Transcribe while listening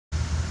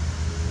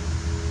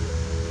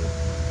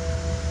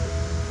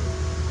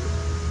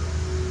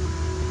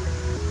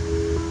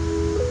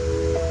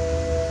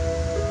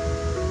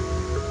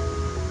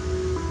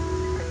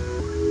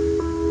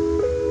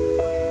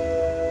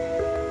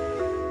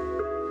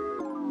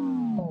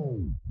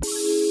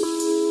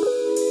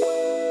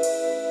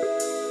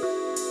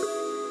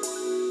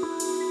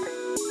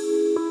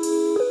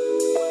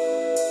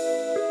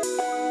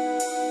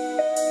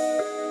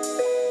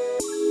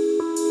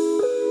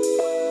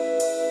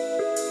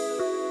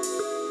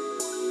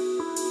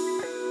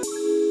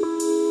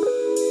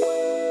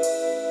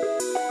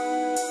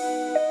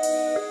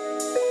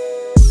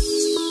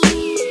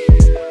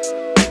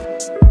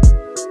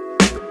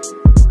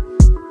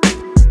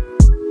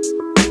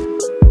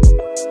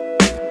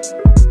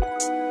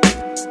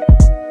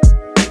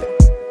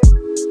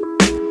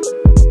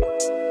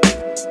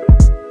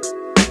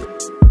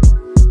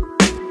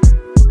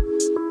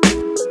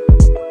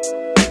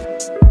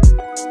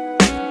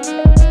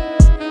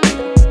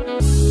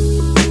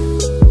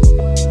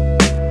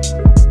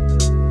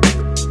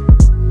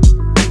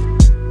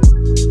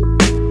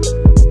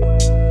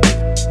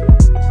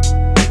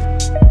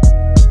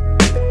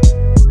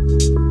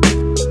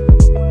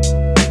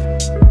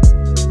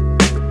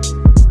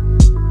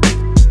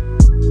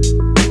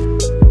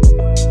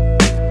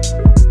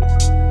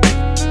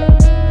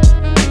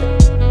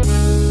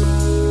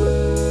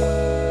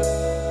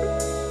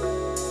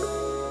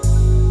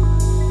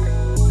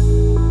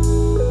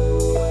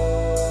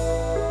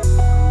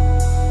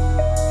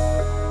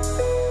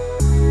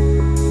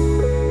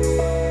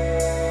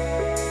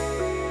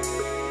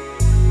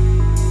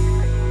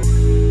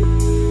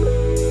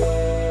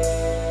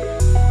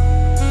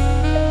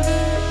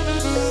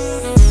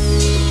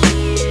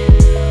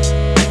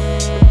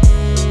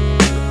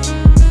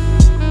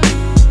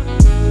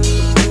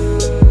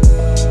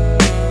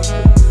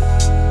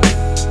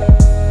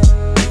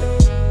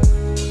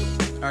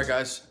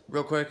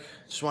quick,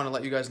 just want to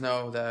let you guys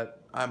know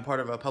that I'm part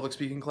of a public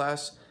speaking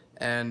class,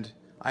 and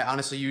I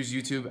honestly use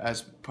YouTube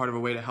as part of a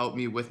way to help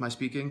me with my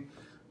speaking,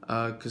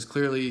 because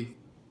clearly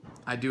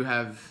I do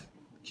have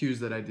cues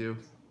that I do.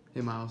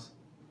 Hey, Miles.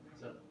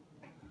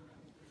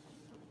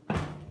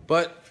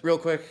 But real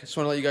quick, just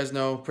want to let you guys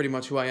know pretty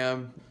much who I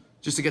am,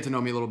 just to get to know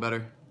me a little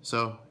better.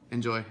 So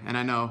enjoy, and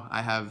I know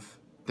I have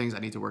things I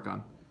need to work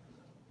on.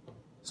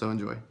 So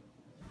enjoy.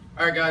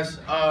 All right, guys.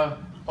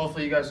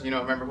 Hopefully you guys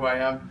remember who I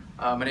am.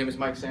 My name is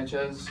Mike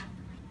Sanchez.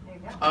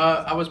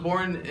 I was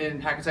born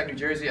in Hackensack, New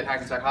Jersey at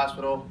Hackensack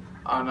Hospital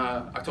on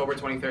October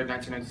 23rd,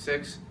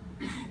 1996.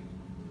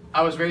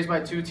 I was raised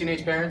by two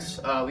teenage parents,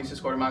 Lisa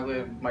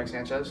Scordomaglia and Mike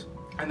Sanchez.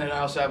 And then I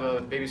also have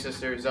a baby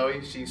sister,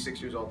 Zoe. She's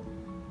 6 years old.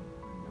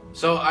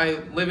 So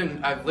I've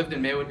lived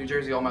in Maywood, New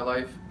Jersey all my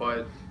life,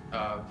 but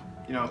the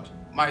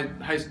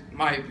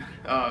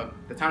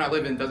town I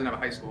live in doesn't have a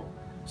high school.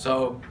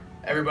 So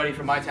everybody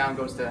from my town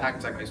goes to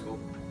Hackensack High School.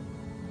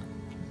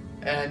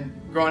 And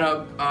growing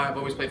up, I've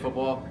always played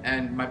football,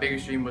 and my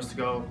biggest dream was to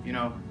go,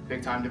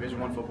 big time Division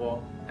I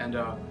football. And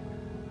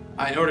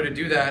in order to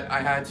do that,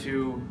 I had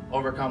to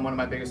overcome one of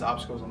my biggest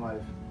obstacles in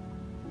life.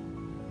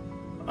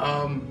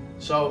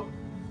 So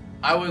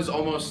I was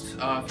almost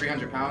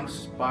 300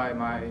 pounds by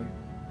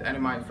the end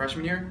of my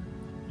freshman year,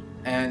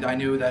 and I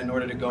knew that in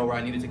order to go where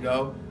I needed to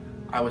go,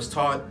 I was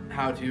taught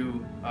how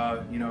to,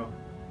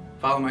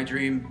 follow my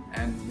dream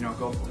and,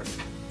 go for it.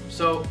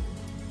 So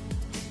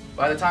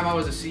by the time I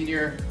was a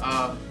senior,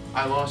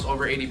 I lost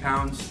over 80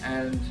 pounds,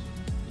 and,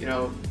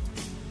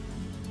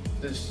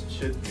 this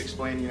should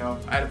explain,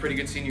 I had a pretty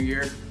good senior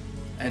year,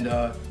 and,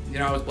 I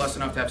was blessed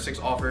enough to have 6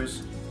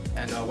 offers,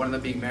 and one of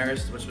them being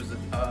Marist, which was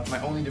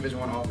my only Division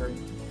I offer.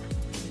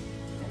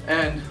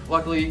 And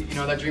luckily,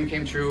 that dream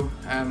came true.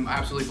 I'm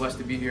absolutely blessed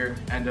to be here,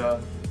 and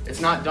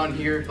it's not done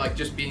here, like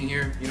just being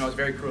here. It's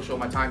very crucial.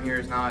 My time here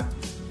is not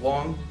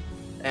long,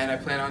 and I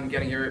plan on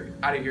getting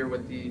out of here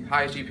with the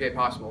highest GPA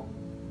possible.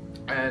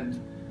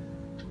 And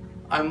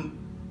I'm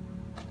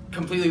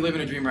completely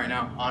living a dream right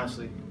now,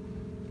 honestly.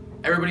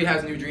 Everybody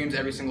has new dreams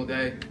every single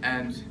day,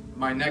 and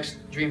my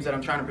next dreams that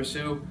I'm trying to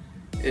pursue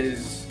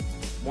is,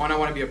 one, I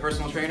want to be a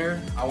personal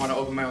trainer. I want to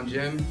open my own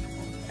gym,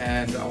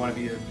 and I want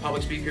to be a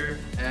public speaker,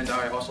 and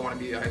I also want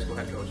to be a high school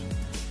head coach.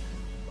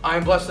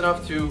 I'm blessed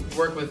enough to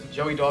work with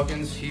Joey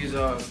Dawkins. He's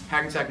a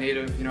Hackensack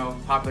native,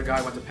 popular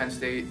guy, went to Penn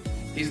State.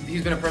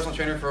 He's been a personal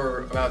trainer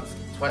for about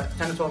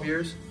 10 to 12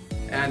 years,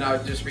 and I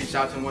just reached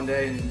out to him one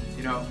day,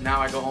 and now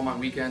I go home on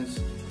weekends,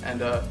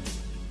 and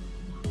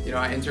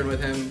I intern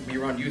with him. We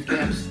run youth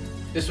camps.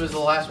 This was the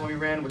last one we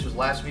ran, which was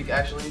last week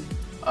actually.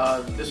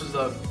 This was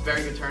a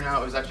very good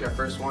turnout. It was actually our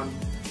first one.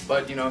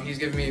 But he's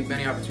given me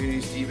many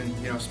opportunities to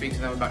even speak to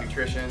them about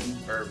nutrition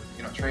or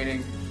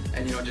training,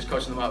 and just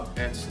coaching them up.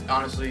 And it's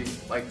honestly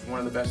like one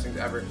of the best things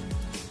ever.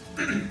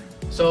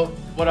 So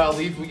what I'll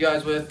leave you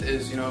guys with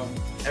is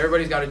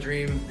everybody's got a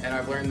dream, and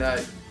I've learned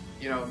that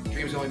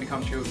dreams only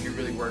become true if you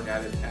really work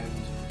at it, and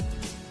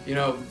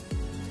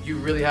you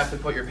really have to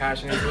put your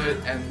passion into it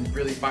and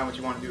really find what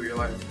you want to do with your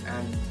life.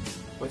 And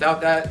without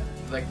that,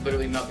 like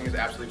literally nothing is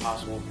absolutely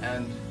possible.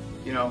 And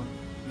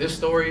this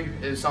story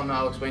is something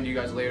I'll explain to you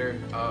guys later.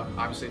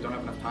 Obviously, I don't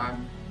have enough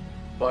time,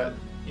 but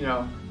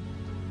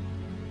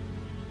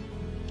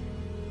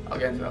I'll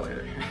get into that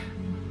later.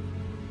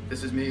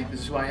 This is me.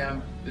 This is who I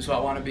am. This is who I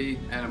want to be,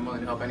 and I'm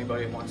willing to help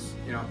anybody who wants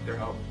their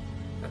help.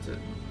 That's it.